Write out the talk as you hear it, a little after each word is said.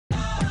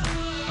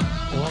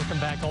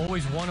back.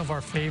 Always one of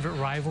our favorite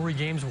rivalry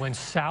games when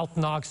South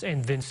Knox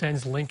and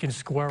Vincennes Lincoln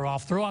square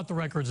off. Throw out the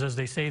records, as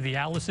they say. The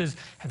Alices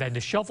have had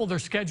to shuffle their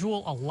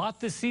schedule a lot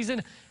this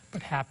season,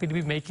 but happy to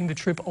be making the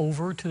trip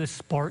over to the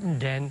Spartan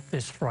Den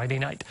this Friday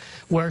night,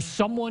 where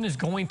someone is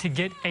going to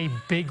get a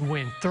big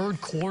win. Third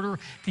quarter,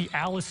 the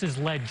Alices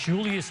led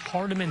Julius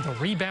Hardiman the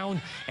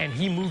rebound, and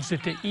he moves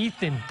it to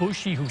Ethan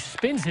Bushy, who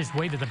spins his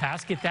way to the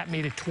basket. That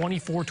made it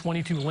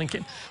 24-22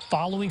 Lincoln.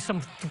 Following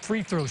some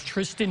free throws,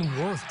 Tristan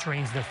Worth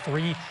drains the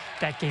three.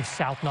 That gave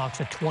South Knox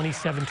a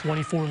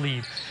 27-24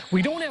 lead.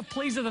 We don't have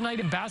plays of the night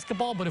in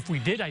basketball, but if we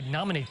did, I'd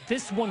nominate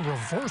this one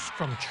reversed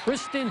from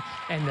Tristan,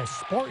 and the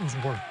Spartans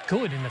were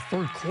good in the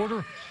third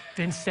quarter.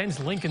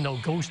 Vincennes Lincoln, though,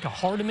 goes to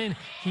Hardiman.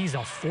 He's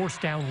a force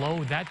down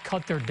low. That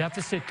cut their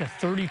deficit to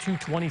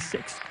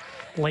 32-26.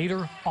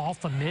 Later,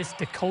 off a miss,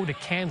 Dakota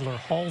Candler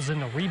hauls in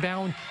the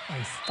rebound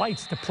and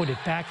fights to put it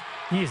back.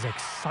 He is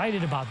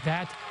excited about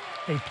that.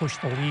 They push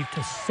the lead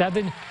to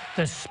 7.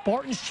 The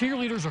Spartans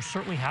cheerleaders are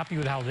certainly happy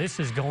with how this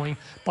is going,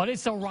 but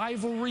it's a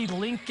rivalry.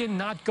 Lincoln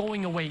not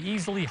going away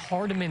easily.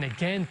 Hardiman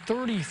again,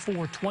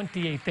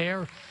 34-28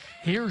 there.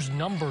 Here's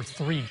number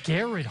 3,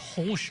 Garrett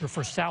Holscher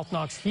for South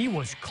Knox. He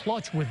was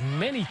clutch with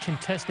many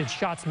contested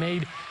shots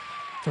made,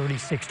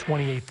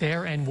 36-28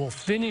 there, and we'll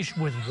finish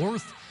with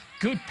Worth.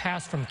 Good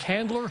pass from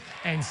Candler,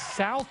 and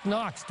South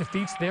Knox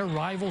defeats their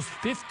rivals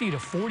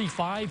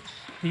 50-45.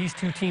 These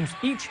two teams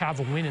each have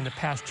a win in the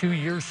past 2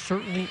 years.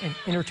 Certainly an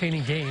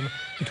entertaining game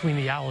between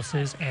the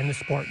Alices and the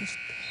Spartans.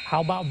 How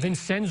about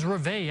Vincennes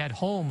Reveille at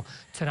home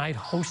tonight,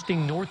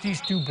 hosting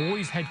Northeast Du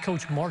Bois? Head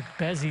coach Mark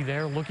Bezzi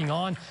there looking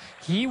on.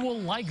 He will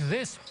like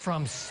this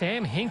from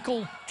Sam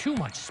Hinkle. Too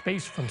much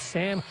space from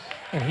Sam,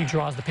 and he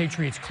draws the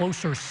Patriots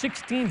closer,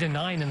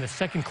 16-9 in the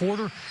second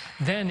quarter.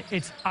 Then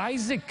it's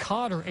Isaac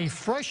Cotter, a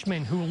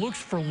freshman, who looks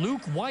for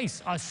Luke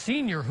Weiss, a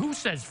senior. Who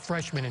says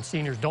freshmen and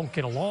seniors don't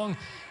get along?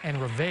 And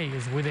Reveille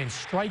is within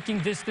striking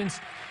distance.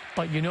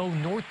 But, you know,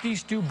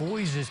 Northeast Du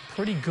Bois is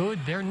pretty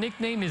good. Their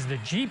nickname is the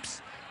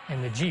Jeeps.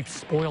 And the Jeeps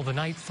spoiled the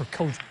night for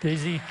Coach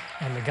Busy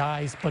and the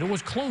guys. But it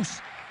was close.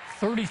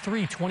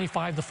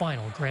 33-25 the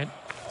final. Grant.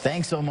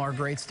 Thanks, Omar.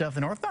 Great stuff.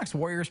 The North Knox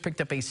Warriors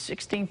picked up a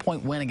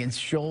 16-point win against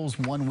Shoals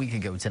 1 week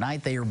ago.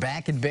 Tonight, they are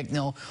back in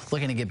Bicknell,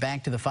 looking to get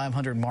back to the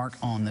 500 mark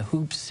on the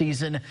hoops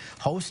season,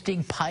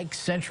 hosting Pike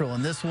Central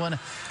in this one.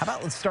 How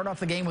about let's start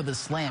off the game with a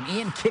slam.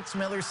 Ian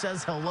Kixmiller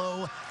says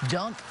hello.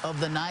 Dunk of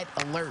the night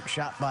alert,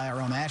 shot by our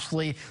own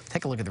Ashley.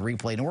 Take a look at the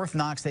replay. North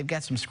Knox, they've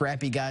got some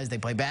scrappy guys. They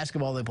play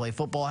basketball, they play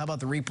football. How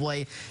about the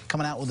replay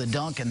coming out with a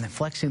dunk and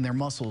flexing their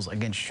muscles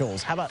against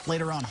Shoals? How about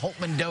later on,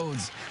 Holtman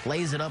Dodes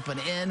lays it up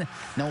and in.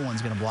 No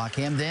one's going to block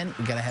him. Then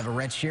we got to have a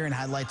Rhett Sheeran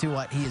highlight to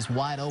what he is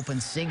wide open,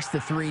 sinks the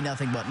three,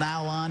 nothing but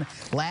nylon.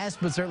 Last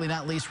but certainly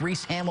not least,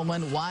 Reese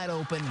Hamelman wide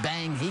open,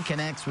 bang, he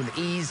connects with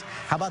ease.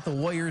 How about the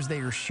Warriors? They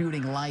are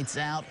shooting lights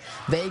out.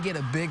 They get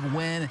a big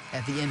win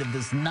at the end of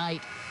this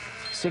night,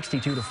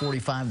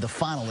 62-45 the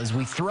final, as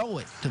we throw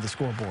it to the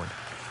scoreboard.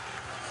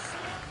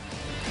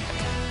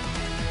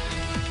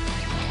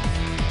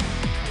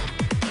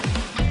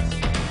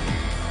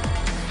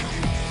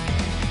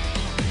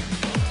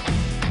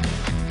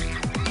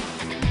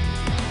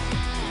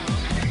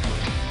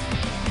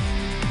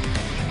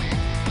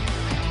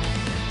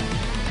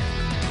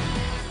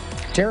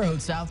 Terre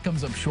Haute South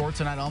comes up short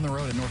tonight on the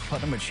road at North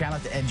Putnam, but shout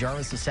out to Ed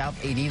Jarvis, the South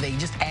AD. They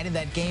just added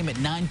that game at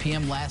 9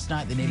 p.m. last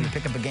night. They needed to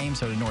pick up a game,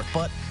 so to North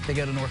Putt. They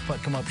go to North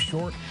Putt, come up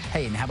short.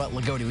 Hey, and how about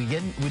Lagodi? We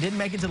didn't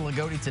make it to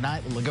Lagodi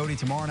tonight. Lagodi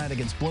tomorrow night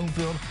against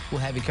Bloomfield.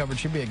 We'll have you covered.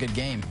 Should be a good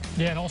game.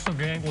 Yeah, and also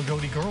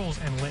Lagodi girls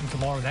and Linton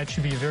tomorrow. That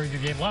should be a very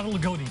good game. A lot of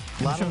Lagodi.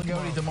 A lot of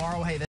Lagodi tomorrow. Hey.